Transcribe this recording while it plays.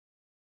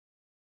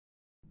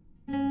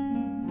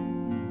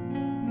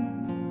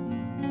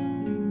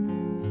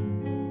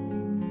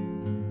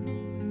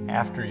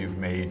After you've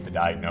made the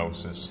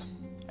diagnosis,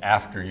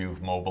 after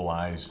you've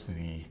mobilized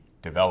the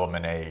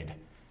development aid,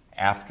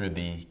 after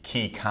the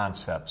key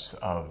concepts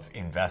of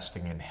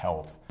investing in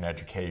health, in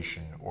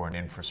education, or in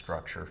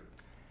infrastructure,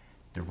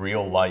 the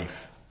real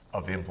life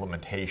of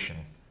implementation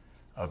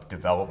of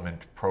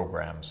development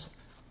programs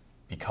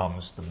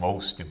becomes the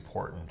most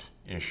important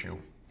issue.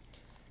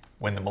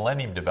 When the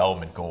Millennium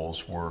Development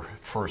Goals were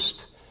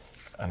first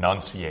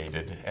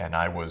enunciated, and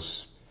I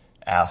was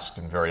asked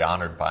and very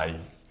honored by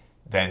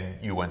then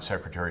UN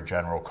Secretary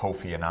General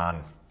Kofi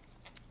Annan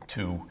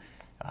to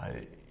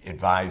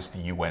advise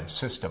the UN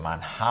system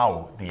on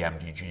how the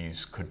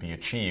MDGs could be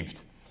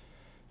achieved,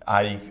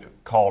 I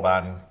called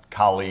on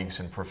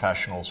colleagues and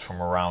professionals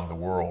from around the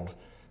world,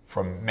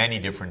 from many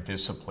different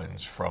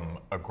disciplines, from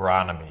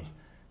agronomy,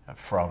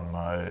 from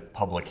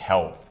public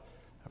health,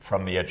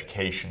 from the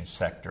education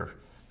sector,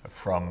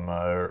 from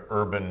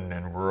urban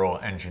and rural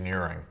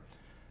engineering,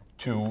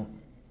 to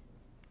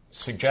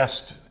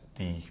suggest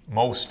the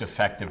most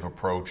effective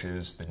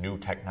approaches, the new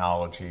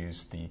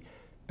technologies, the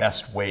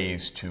best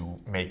ways to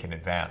make an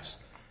advance.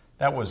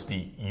 That was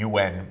the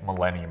UN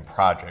Millennium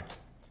Project.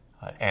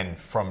 And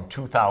from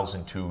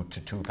 2002 to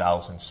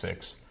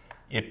 2006,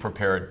 it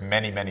prepared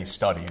many, many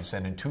studies,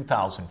 and in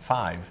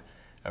 2005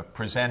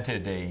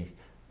 presented a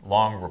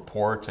long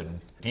report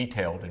and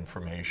detailed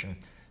information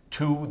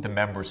to the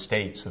member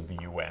states of the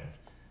UN.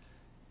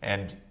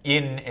 And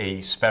in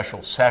a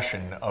special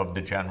session of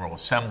the General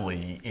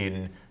Assembly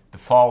in the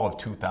fall of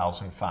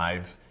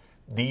 2005,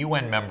 the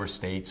UN member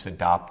states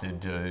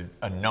adopted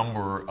a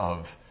number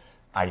of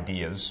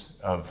ideas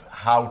of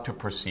how to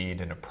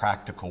proceed in a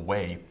practical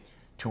way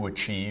to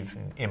achieve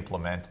and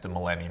implement the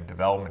Millennium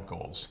Development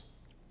Goals.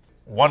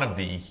 One of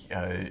the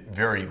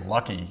very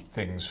lucky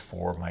things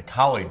for my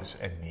colleagues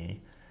and me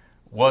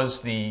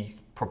was the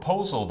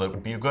proposal that it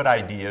would be a good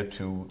idea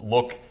to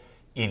look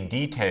in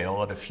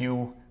detail at a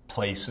few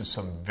places,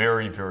 some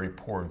very, very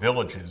poor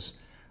villages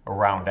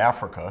around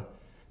Africa,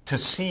 to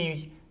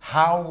see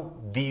how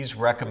these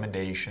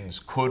recommendations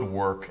could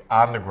work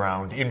on the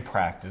ground in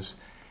practice,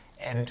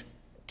 and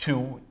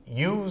to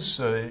use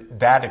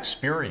that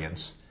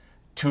experience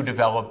to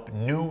develop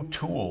new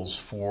tools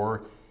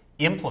for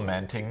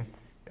implementing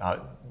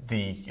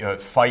the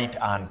fight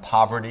on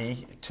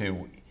poverty,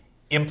 to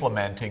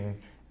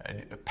implementing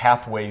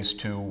pathways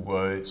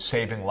to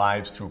saving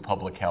lives through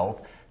public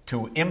health,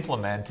 to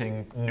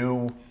implementing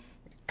new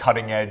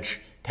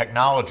cutting-edge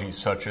technologies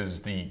such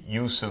as the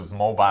use of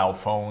mobile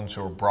phones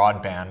or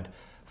broadband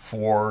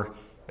for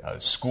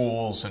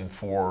schools and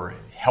for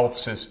health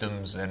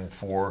systems and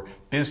for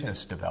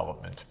business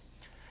development.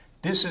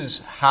 This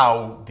is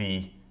how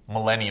the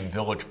Millennium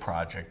Village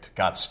Project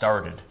got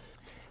started.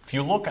 If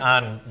you look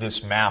on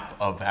this map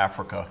of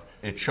Africa,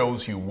 it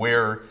shows you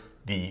where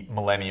the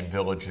Millennium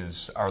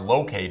Villages are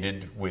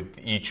located, with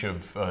each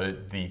of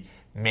the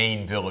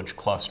main village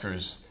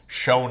clusters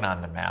shown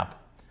on the map.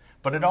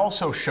 But it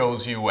also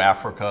shows you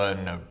Africa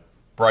in a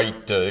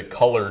bright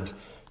colored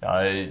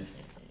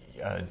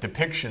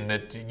depiction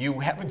that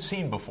you haven't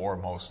seen before,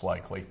 most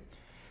likely,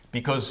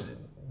 because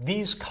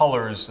these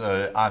colors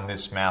on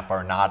this map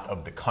are not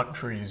of the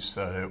countries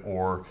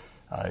or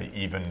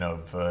even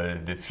of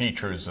the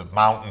features of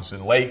mountains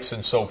and lakes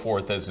and so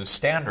forth as a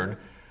standard,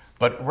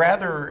 but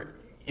rather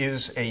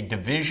is a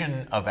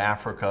division of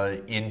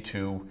Africa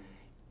into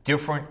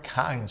different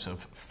kinds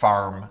of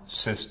farm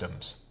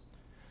systems.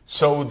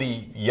 So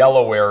the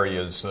yellow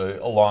areas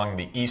along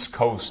the east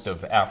coast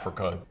of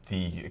Africa,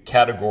 the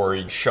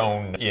category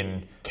shown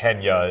in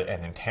Kenya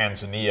and in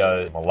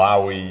Tanzania,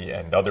 Malawi,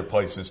 and other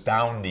places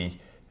down the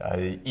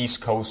east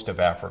coast of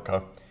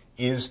Africa,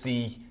 is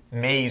the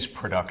maize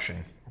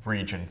production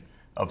region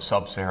of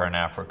sub-Saharan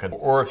Africa.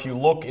 Or if you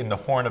look in the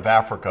Horn of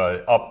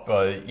Africa up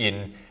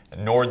in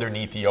northern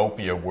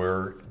Ethiopia,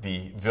 where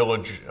the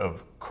village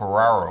of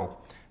Kararo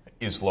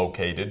is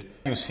located,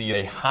 you see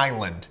a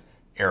highland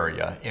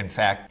area. In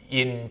fact,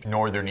 in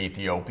northern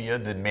Ethiopia,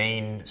 the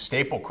main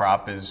staple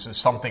crop is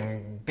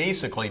something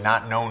basically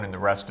not known in the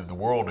rest of the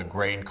world, a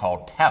grain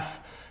called teff,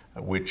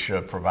 which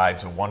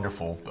provides a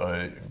wonderful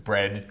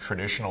bread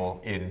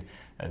traditional in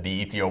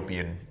the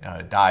Ethiopian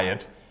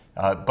diet.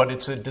 But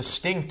it's a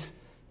distinct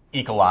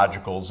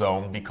ecological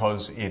zone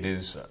because it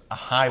is a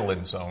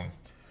highland zone.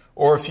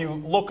 Or if you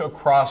look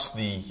across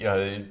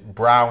the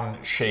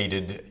brown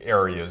shaded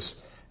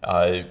areas,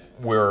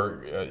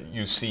 where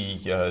you see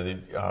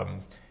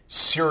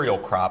cereal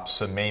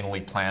crops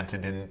mainly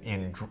planted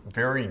in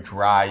very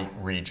dry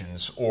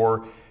regions,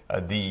 or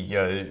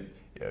the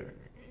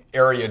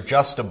area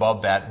just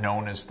above that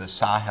known as the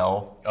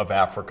Sahel of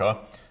Africa,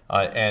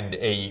 and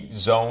a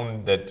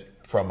zone that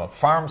from a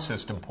farm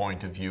system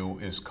point of view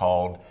is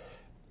called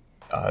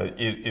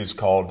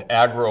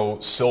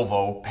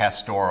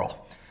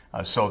agro-silvo-pastoral.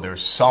 So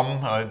there's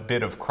some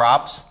bit of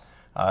crops,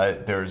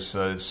 there's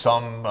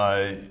some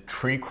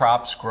tree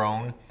crops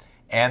grown,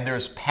 and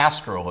there's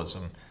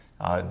pastoralism,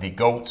 the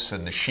goats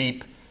and the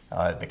sheep,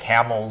 the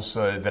camels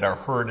that are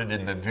herded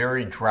in the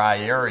very dry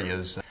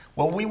areas.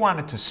 Well, we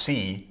wanted to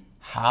see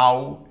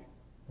how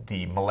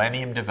the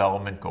Millennium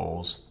Development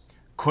Goals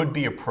could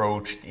be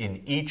approached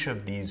in each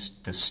of these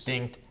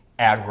distinct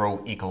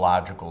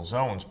agroecological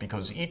zones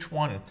because each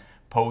one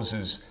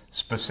poses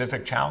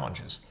specific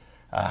challenges.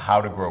 How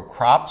to grow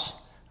crops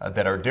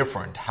that are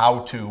different,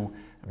 how to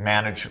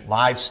manage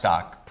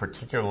livestock,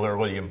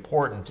 particularly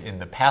important in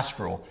the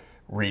pastoral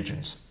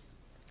regions.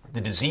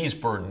 The disease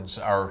burdens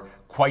are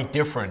quite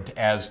different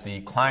as the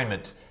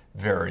climate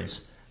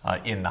varies.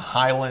 In the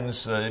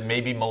highlands,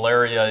 maybe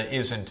malaria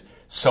isn't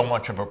so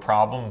much of a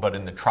problem, but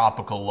in the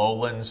tropical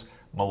lowlands,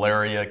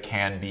 malaria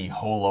can be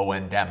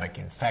holoendemic,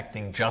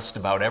 infecting just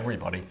about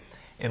everybody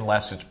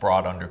unless it's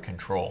brought under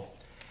control.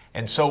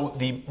 And so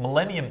the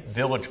Millennium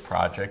Village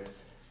Project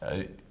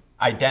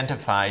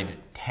identified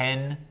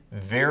 10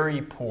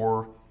 very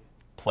poor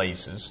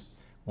places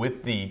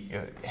with the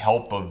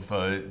help of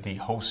the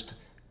host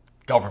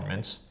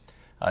governments.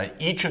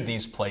 Each of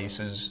these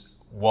places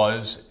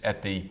was,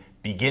 at the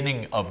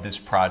beginning of this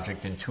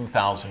project in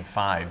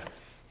 2005,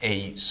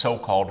 a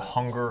so-called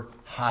hunger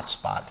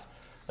hotspot.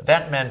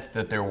 That meant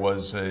that there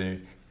was a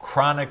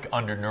chronic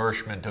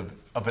undernourishment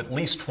of at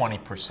least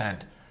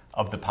 20%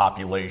 of the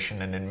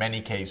population, and in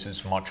many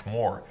cases much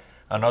more.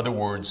 In other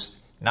words,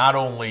 not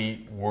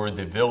only were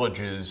the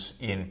villages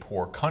in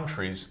poor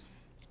countries,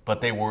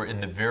 but they were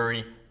in the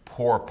very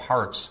poor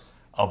parts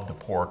of the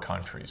poor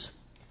countries.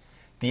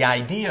 The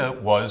idea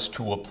was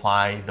to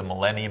apply the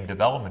Millennium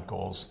Development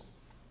Goals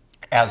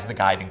as the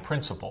guiding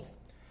principle.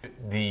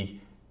 The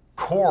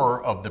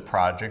core of the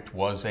project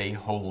was a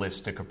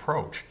holistic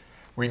approach.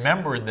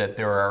 Remember that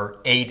there are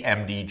 8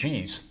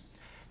 MDGs.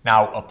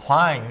 Now,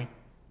 applying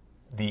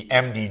the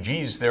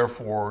MDGs,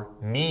 therefore,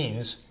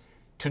 means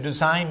to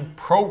design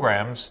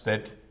programs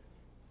that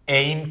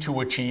aim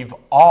to achieve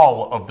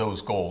all of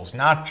those goals,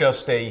 not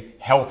just a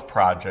health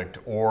project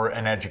or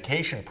an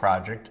education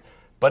project,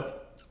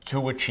 but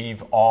to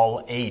achieve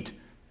all 8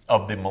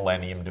 of the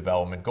Millennium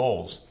Development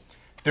Goals.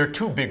 There are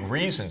 2 big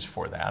reasons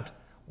for that.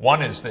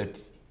 One is that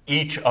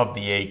each of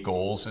the 8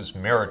 goals is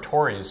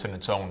meritorious in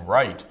its own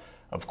right.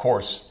 Of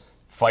course,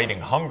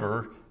 fighting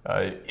hunger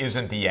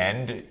isn't the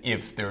end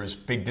if there's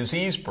big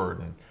disease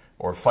burden,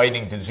 or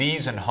fighting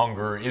disease and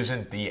hunger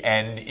isn't the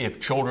end if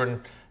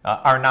children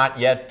are not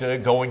yet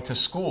going to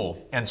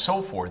school, and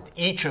so forth.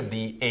 Each of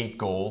the 8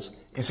 goals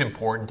is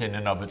important in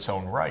and of its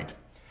own right.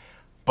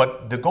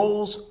 But the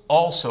goals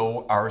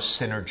also are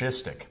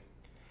synergistic,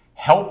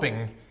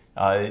 helping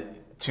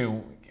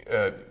to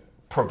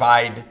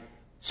provide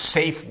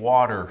safe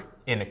water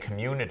in a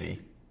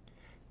community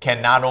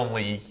can not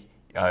only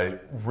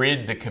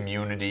rid the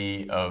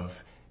community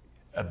of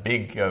a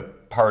big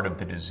part of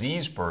the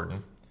disease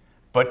burden,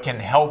 but can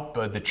help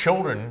the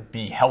children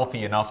be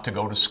healthy enough to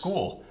go to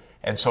school,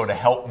 and so to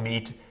help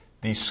meet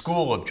the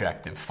school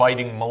objective.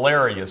 Fighting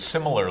malaria,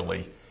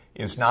 similarly,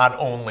 is not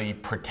only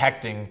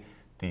protecting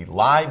the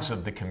lives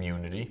of the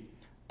community,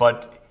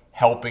 but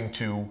helping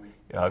to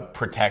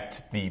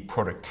protect the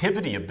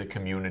productivity of the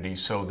community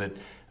so that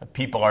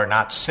people are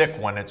not sick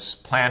when it's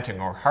planting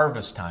or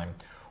harvest time,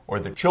 or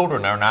the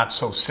children are not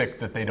so sick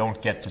that they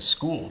don't get to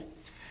school.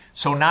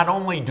 So not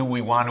only do we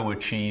want to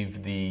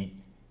achieve the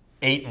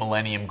 8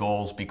 Millennium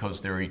Goals because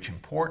they're each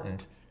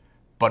important,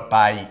 but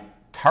by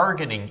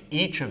targeting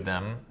each of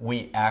them,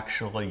 we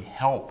actually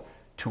help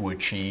to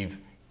achieve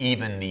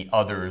even the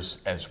others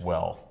as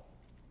well.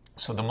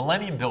 So the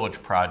Millennium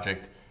Village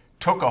Project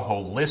took a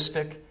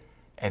holistic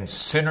and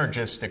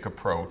synergistic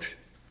approach,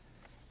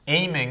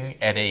 aiming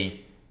at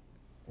a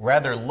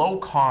rather low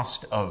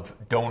cost of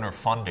donor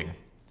funding.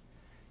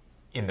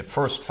 In the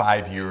first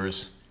 5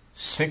 years,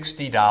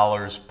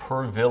 $60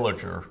 per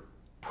villager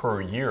per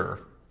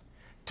year,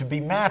 to be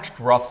matched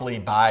roughly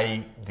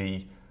by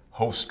the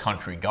host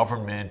country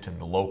government and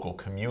the local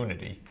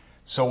community.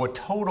 So a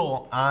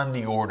total on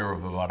the order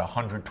of about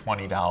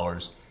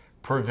 $120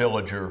 per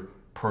villager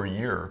per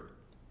year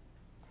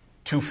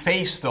to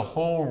face the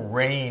whole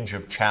range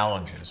of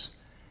challenges: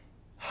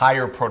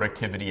 higher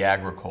productivity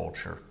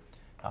agriculture,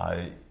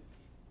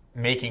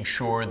 making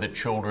sure that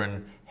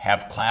children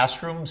have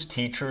classrooms,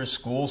 teachers,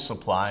 school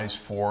supplies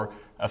for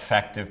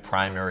effective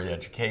primary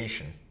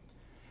education,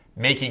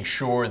 making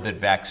sure that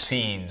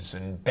vaccines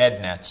and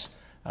bed nets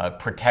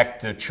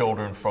protect the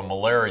children from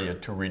malaria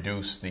to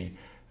reduce the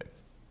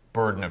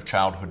burden of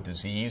childhood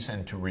disease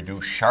and to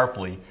reduce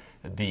sharply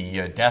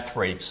the death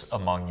rates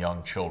among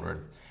young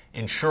children,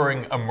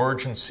 ensuring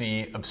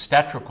emergency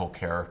obstetrical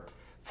care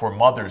for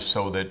mothers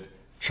so that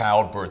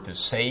childbirth is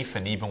safe,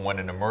 and even when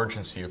an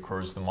emergency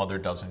occurs, the mother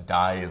doesn't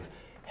die of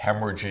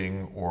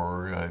hemorrhaging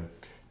or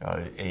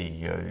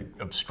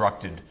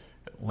obstructed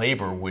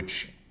labor,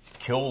 which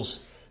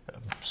kills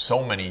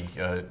so many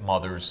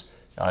mothers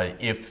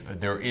if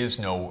there is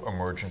no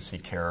emergency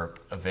care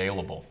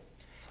available.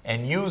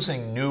 And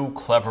using new,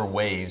 clever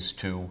ways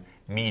to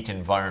meet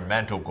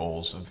environmental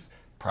goals of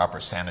proper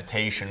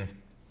sanitation,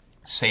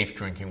 safe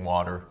drinking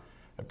water,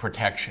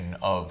 protection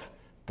of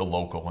the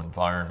local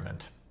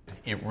environment.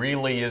 It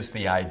really is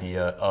the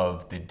idea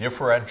of the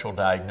differential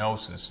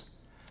diagnosis,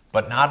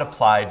 but not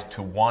applied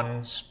to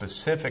one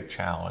specific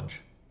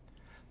challenge,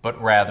 but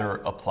rather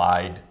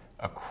applied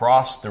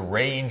across the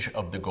range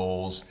of the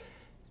goals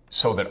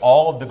so that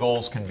all of the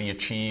goals can be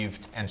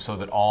achieved and so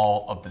that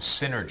all of the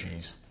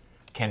synergies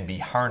can be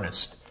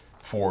harnessed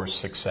for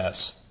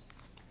success.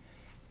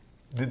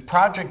 The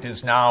project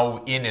is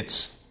now in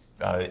its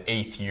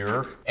 8th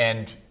year,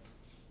 and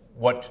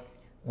what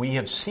we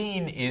have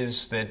seen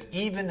is that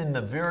even in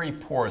the very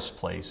poorest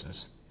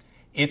places,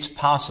 it's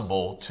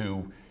possible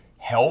to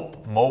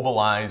help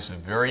mobilize a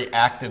very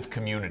active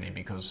community,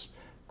 because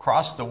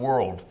across the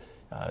world,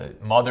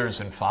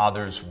 mothers and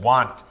fathers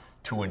want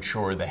to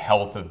ensure the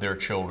health of their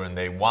children.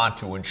 They want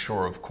to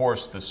ensure, of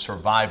course, the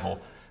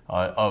survival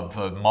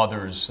of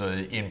mothers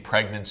in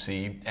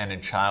pregnancy and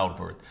in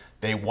childbirth.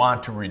 They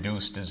want to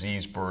reduce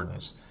disease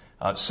burdens.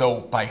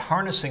 So by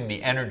harnessing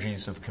the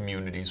energies of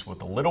communities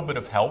with a little bit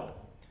of help,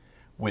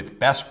 with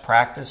best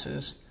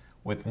practices,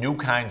 with new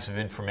kinds of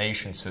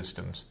information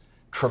systems,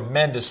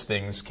 tremendous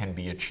things can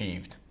be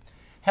achieved.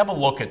 Have a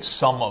look at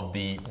some of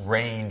the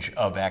range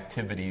of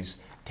activities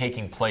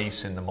taking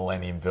place in the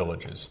Millennium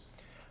Villages.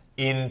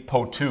 In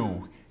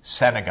Potou,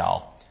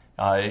 Senegal,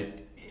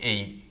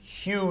 a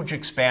huge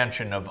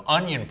expansion of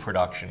onion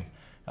production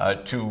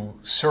to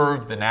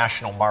serve the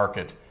national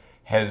market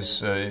has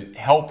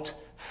helped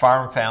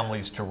farm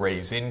families to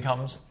raise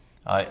incomes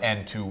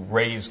and to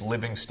raise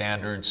living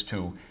standards,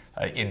 to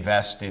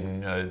invest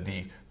in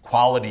the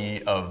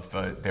quality of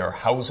their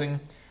housing,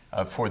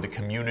 for the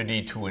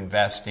community to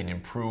invest in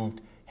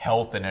improved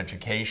health and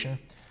education,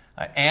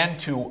 and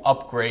to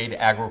upgrade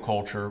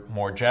agriculture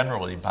more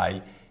generally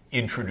by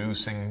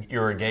introducing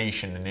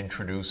irrigation and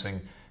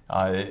introducing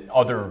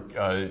other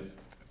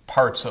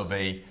parts of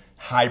a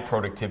high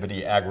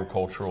productivity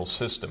agricultural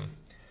system.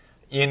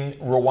 In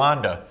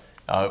Rwanda,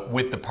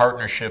 with the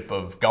partnership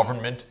of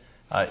government,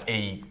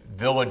 a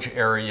village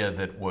area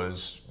that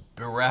was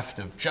bereft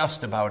of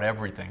just about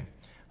everything,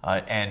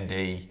 and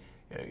a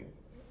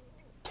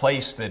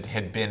place that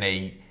had been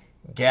a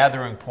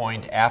gathering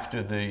point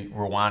after the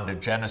Rwanda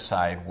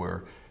genocide,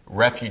 where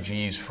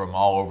refugees from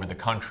all over the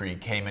country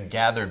came and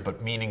gathered,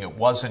 but meaning it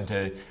wasn't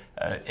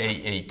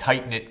a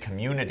tight-knit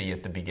community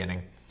at the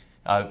beginning,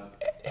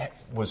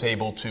 was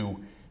able to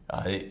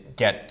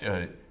get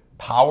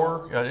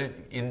power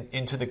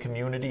into the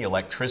community,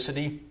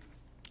 electricity,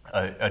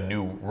 a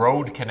new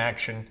road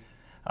connection,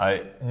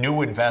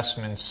 new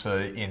investments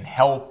in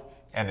health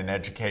and in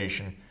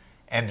education,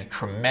 and a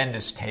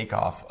tremendous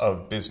takeoff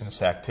of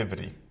business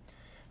activity.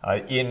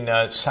 In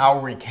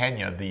Sauri,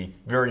 Kenya, the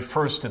very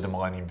first of the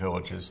Millennium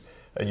Villages,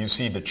 you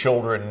see the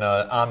children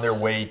on their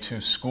way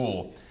to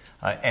school,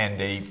 and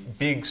a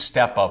big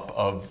step up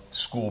of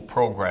school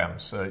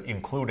programs,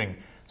 including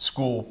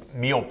school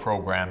meal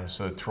programs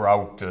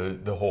throughout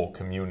the whole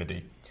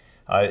community.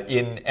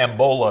 In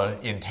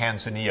Mbola, in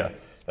Tanzania,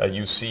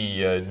 you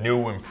see a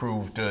new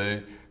improved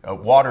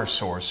water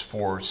source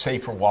for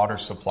safer water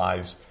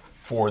supplies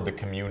for the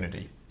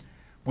community.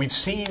 We've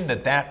seen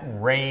that that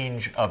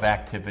range of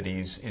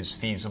activities is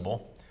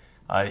feasible.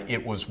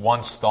 It was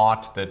once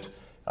thought that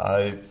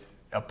a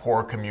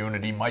poor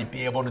community might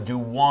be able to do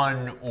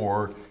one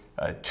or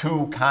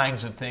two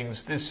kinds of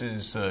things. This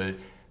is an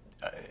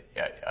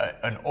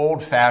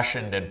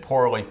old-fashioned and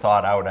poorly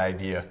thought-out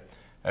idea.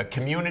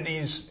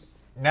 Communities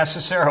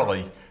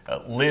necessarily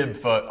live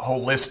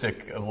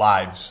holistic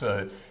lives.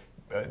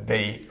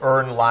 They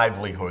earn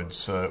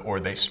livelihoods,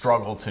 or they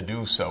struggle to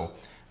do so.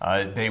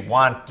 They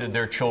want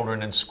their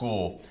children in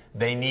school.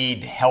 They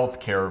need health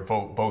care,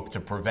 both to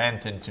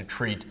prevent and to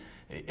treat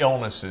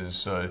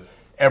illnesses.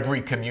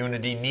 Every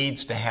community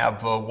needs to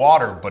have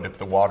water, but if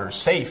the water's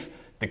safe,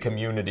 the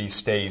community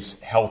stays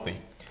healthy.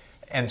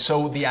 And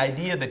so the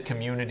idea that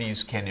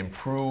communities can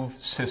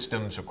improve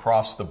systems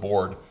across the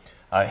board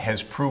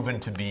has proven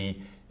to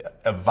be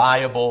a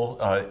viable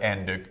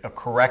and a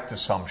correct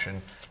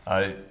assumption,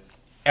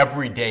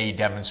 every day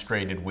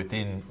demonstrated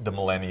within the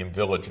Millennium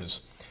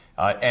Villages.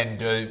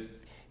 And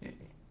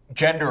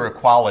gender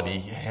equality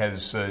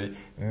has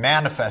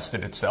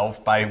manifested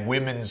itself by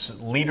women's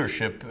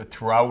leadership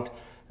throughout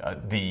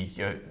the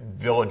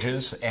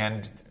villages,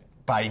 and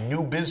by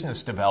new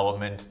business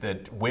development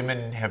that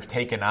women have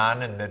taken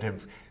on and that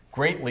have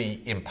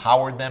greatly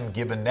empowered them,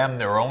 given them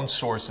their own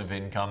source of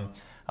income,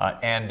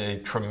 and a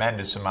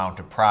tremendous amount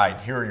of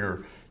pride.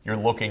 Here you're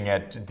looking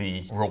at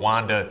the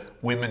Rwanda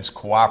Women's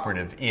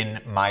Cooperative in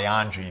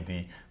Mayanji,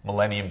 the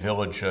Millennium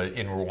Village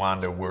in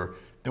Rwanda, where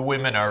the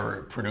women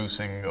are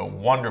producing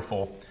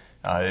wonderful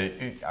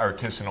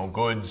artisanal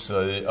goods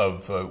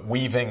of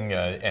weaving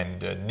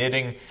and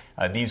knitting.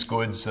 These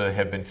goods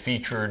have been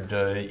featured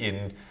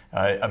in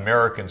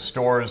American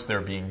stores.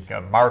 They're being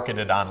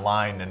marketed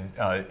online,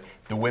 and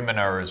the women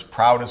are as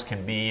proud as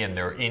can be, and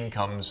their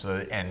incomes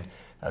and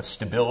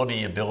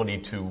stability, ability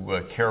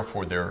to care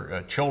for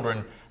their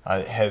children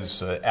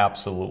has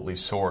absolutely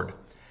soared.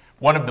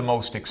 One of the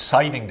most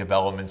exciting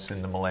developments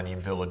in the Millennium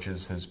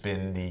Villages has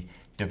been the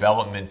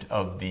development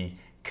of the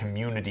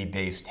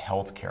community-based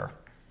health care,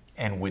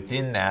 and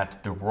within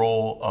that, the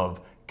role of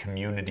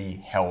community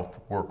health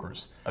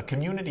workers. A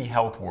community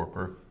health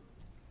worker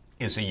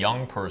is a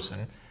young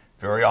person,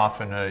 very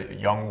often a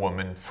young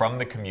woman from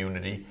the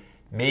community,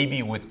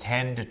 maybe with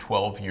 10 to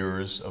 12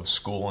 years of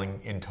schooling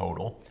in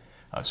total.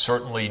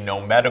 Certainly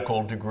no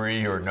medical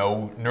degree or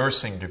no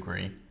nursing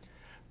degree,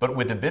 but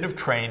with a bit of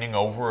training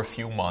over a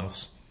few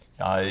months,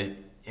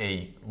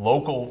 a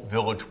local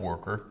village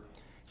worker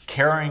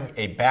carrying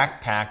a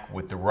backpack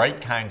with the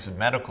right kinds of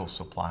medical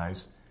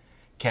supplies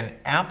can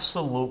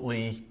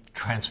absolutely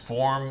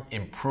transform,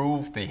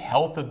 improve the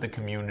health of the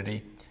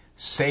community,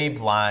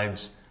 save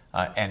lives,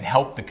 and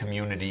help the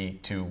community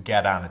to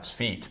get on its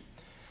feet.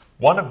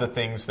 One of the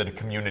things that a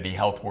community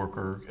health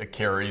worker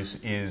carries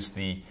is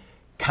the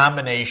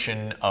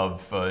combination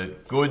of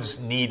goods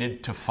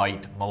needed to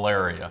fight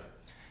malaria.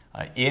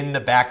 In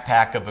the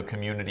backpack of a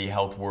community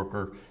health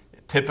worker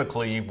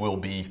typically will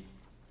be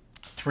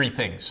three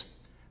things.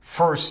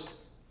 First,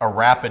 a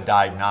rapid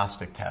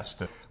diagnostic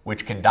test,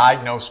 which can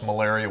diagnose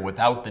malaria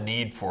without the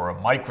need for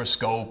a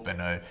microscope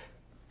and a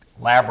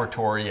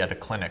laboratory at a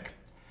clinic.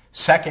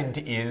 Second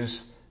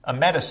is a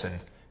medicine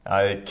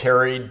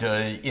carried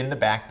in the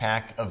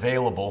backpack,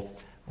 available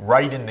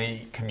right in the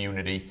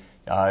community.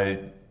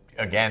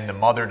 Again, the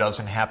mother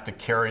doesn't have to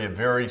carry a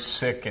very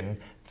sick and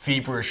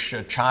feverish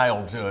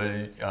child,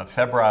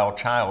 febrile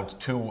child,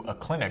 to a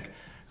clinic,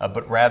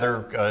 but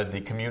rather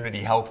the community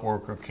health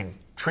worker can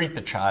treat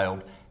the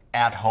child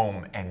at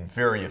home and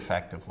very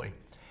effectively.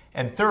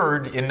 And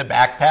third, in the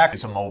backpack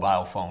is a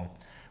mobile phone,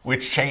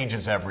 which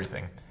changes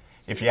everything.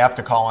 If you have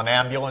to call an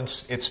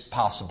ambulance, it's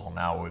possible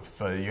now. If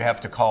you have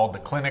to call the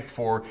clinic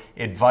for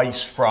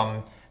advice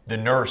from the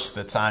nurse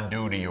that's on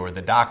duty or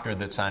the doctor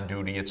that's on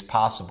duty, it's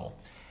possible.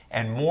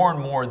 And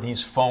more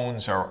these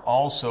phones are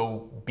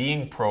also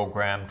being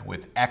programmed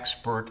with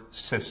expert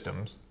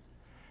systems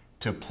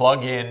to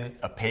plug in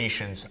a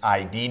patient's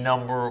ID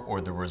number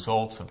or the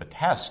results of a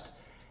test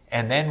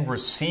and then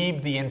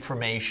receive the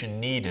information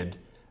needed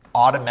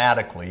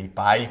automatically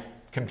by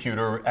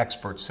computer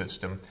expert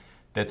system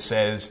that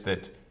says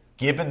that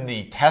given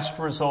the test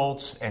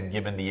results and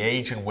given the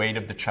age and weight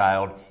of the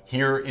child,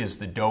 here is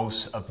the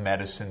dose of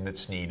medicine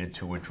that's needed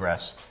to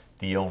address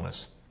the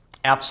illness.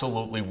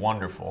 Absolutely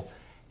wonderful.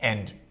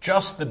 And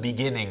just the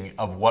beginning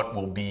of what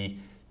will be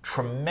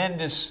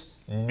tremendous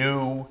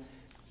new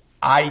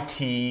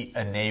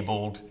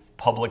IT-enabled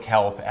public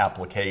health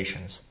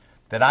applications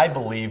that I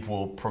believe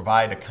will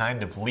provide a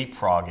kind of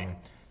leapfrogging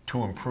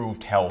to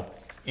improved health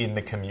in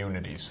the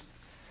communities.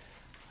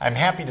 I'm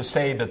happy to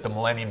say that the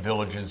Millennium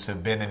Villages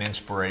have been an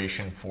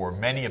inspiration for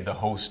many of the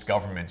host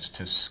governments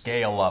to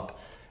scale up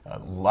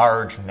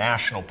large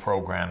national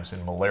programs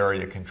in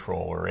malaria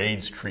control or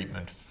AIDS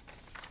treatment,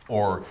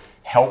 or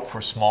help for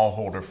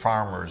smallholder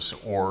farmers,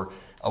 or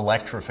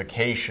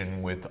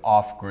electrification with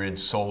off-grid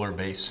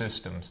solar-based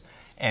systems,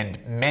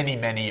 and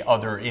many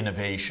other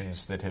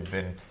innovations that have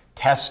been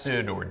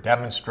tested or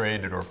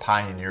demonstrated or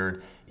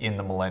pioneered in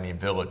the Millennium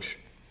Village.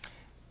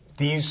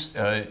 These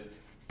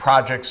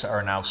projects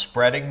are now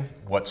spreading.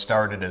 What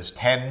started as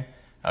 10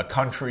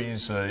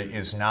 countries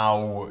is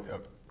now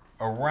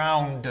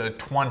around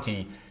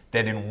 20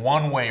 that in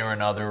one way or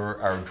another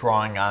are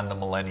drawing on the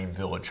Millennium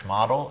Village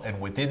model. And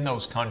within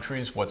those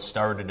countries, what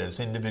started as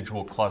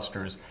individual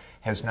clusters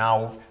has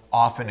now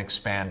often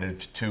expanded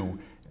to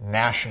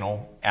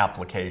national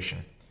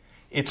application.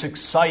 It's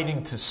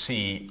exciting to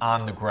see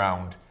on the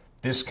ground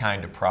this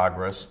kind of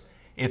progress.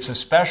 It's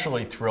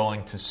especially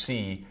thrilling to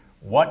see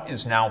what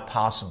is now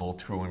possible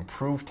through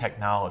improved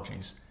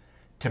technologies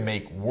to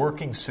make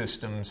working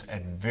systems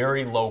at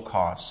very low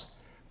costs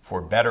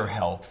for better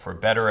health, for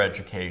better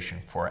education,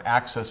 for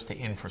access to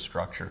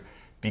infrastructure,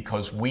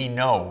 because we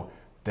know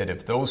that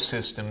if those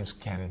systems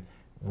can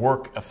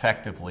work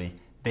effectively,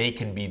 they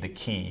can be the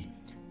key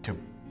to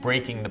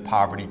breaking the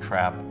poverty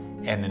trap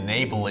and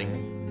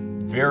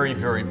enabling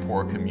very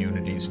poor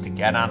communities to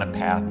get on a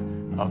path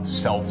of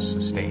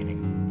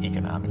self-sustaining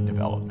economic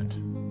development.